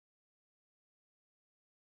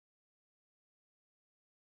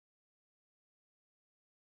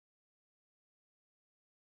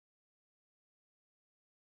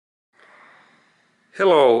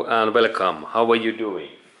Hello and welcome. How are you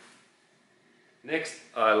doing? Next,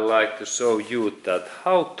 I'd like to show you that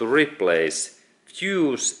how to replace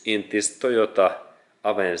fuse in this Toyota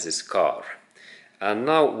Avensis car. And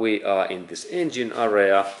now we are in this engine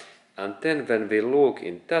area, and then when we look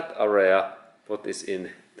in that area, what is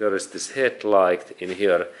in, there is this headlight in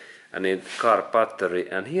here and in car battery,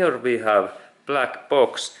 and here we have black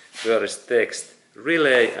box where is text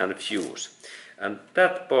relay and fuse. And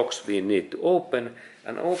that box we need to open,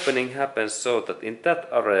 and opening happens so that in that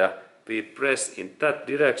area we press in that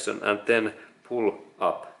direction and then pull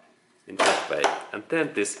up in that way. And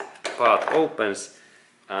then this part opens,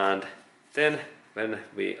 and then when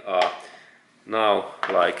we are now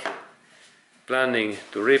like planning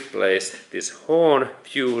to replace this horn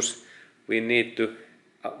fuse, we need to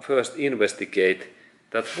first investigate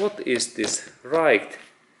that what is this right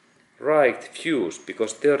fuse,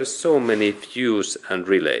 because there is so many fuse and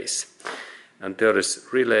relays, and there is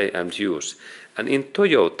relay and fuse. And in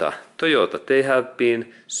Toyota they have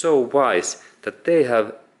been so wise that they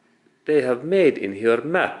have made in here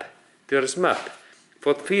map. There is map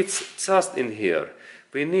what fits just in here.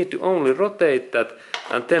 We need to only rotate that,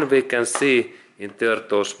 and then we can see in there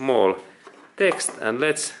those small text, and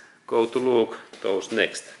let's go to look those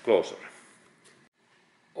next closer.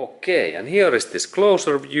 Okay, and here is this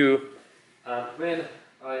closer view, and when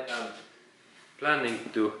I am planning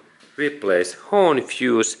to replace horn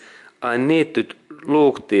fuse, I need to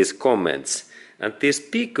look these comments, and these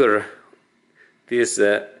bigger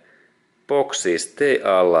boxes, they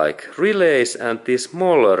are like relays, and these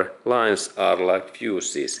smaller lines are like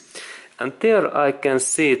fuses. And there I can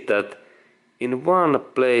see that in one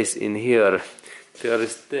place in here there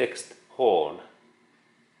is text horn.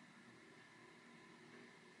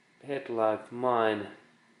 Headlight mine,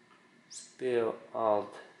 spell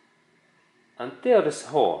alt, and there is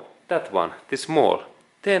horn, that one, this small,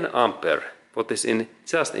 10 ampere, what is in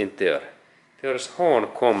just in there. There is horn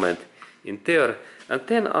comment in there, and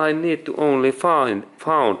then I need to only found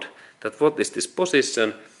that what is this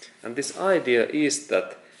position, and this idea is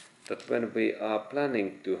that when we are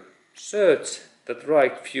planning to search that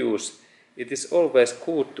right fuse, it is always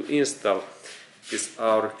good to install this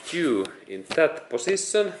our fuse in that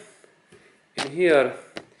position in here,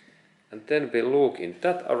 and then we look in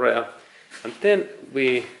that area, and then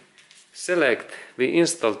we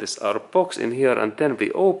install this our box in here, and then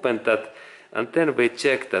we open that, and then we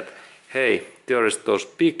check that hey, there is those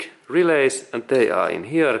big relays and they are in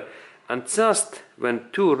here, and just when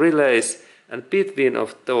two relays and between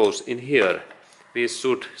of those in here we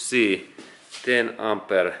should see 10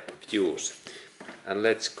 ampere fuse. And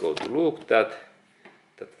let's go to look that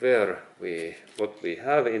what we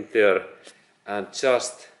have in there, and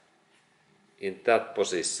just in that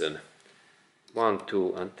position 1,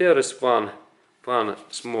 2, and there is one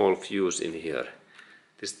small fuse in here,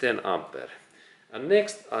 this 10 ampere. And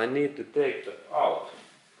next I need to take that out,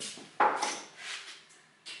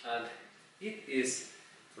 and it is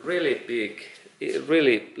really big,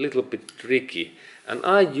 really little bit tricky, and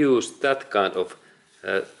I use that kind of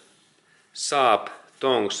sharp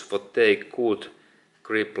tongs for take good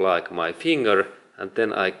grip like my finger, and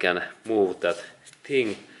then I can move that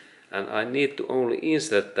thing, and I need to only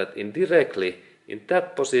insert that in directly in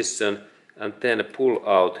that position and then pull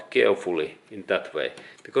out carefully in that way,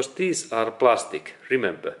 because these are plastic.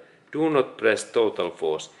 Remember, do not press total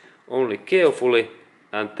force, only carefully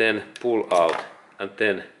and then pull out, and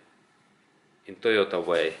then in Toyota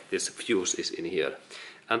way this fuse is in here,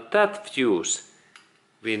 and that fuse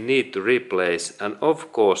we need to replace. And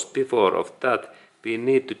of course before of that we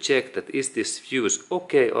need to check that is this fuse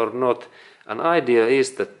okay or not. An idea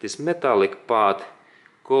is that this metallic part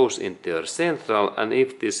goes in their central, and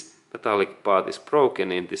if this metallic part is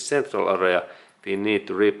broken in this central area, we need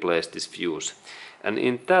to replace this fuse. And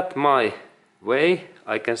in that my way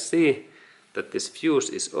I can see that this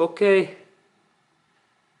fuse is okay,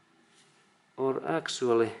 or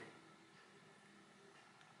actually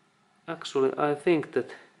I think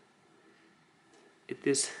that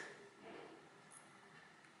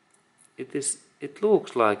it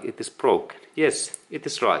looks like it is broken. Yes, it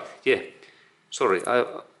is right. Yeah, sorry.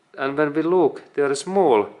 And when we look, there is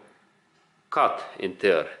small cut in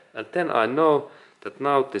there, and then I know that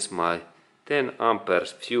now this my 10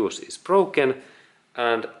 amperes fuse is broken,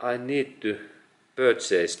 and I need to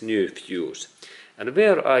purchase new fuse. And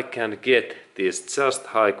where I can get these just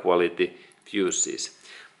high quality fuses?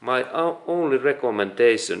 My only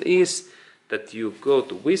recommendation is that you go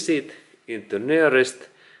to visit in the nearest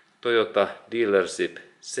Toyota dealership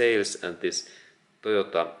sales and this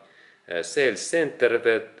Toyota sales center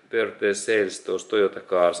where they sales those Toyota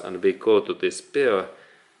cars, and we go to this spare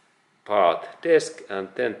part desk, and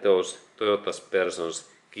then those Toyota's persons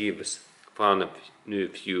gives one new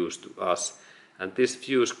fuse to us, and this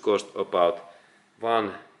fuse cost about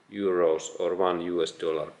 €1 or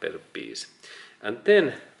 $1 per piece. And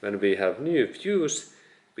then when we have new fuse,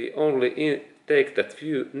 we only take that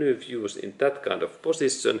new fuse in that kind of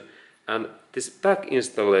position, and this back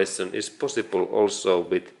installation is possible also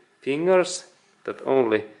with fingers, that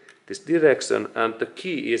only this direction, and the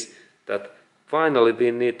key is that finally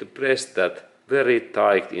we need to press that very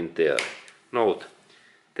tight in there. Note,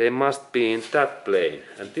 they must be in that plane,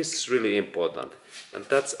 and this is really important. And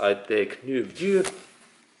that's I take new view,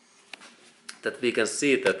 that we can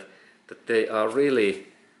see that they are really,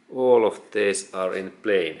 all of these are in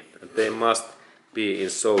plane, and they must be in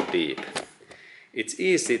so deep. It's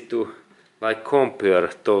easy to like compare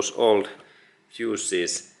those old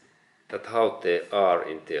fuses, that how they are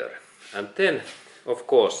in there. And then, of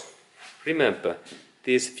course, remember,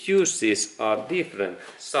 these fuses are different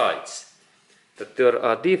sides, that there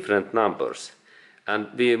are different numbers, and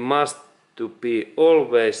we must to be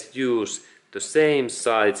always use the same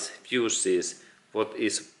size fuses what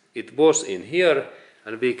is it was in here,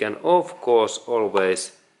 and we can of course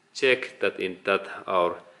always check that in that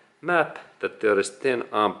our map that there is 10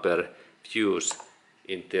 ampere fuse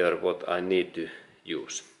in there what I need to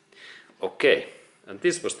use. Okay, and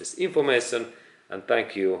this was this information, and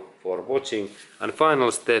thank you for watching. And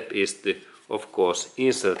final step is to of course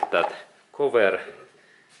insert that cover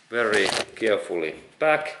very carefully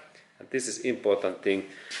back, and this is important thing,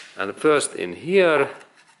 and first in here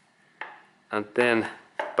and then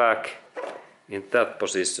back in that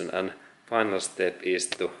position, and final step is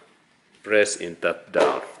to press in that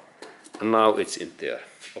down, and now it's in there.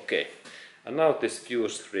 Okay, and now this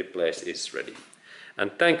fuse replace is ready,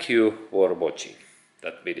 and thank you for watching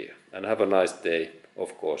that video, and have a nice day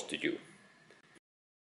of course to you.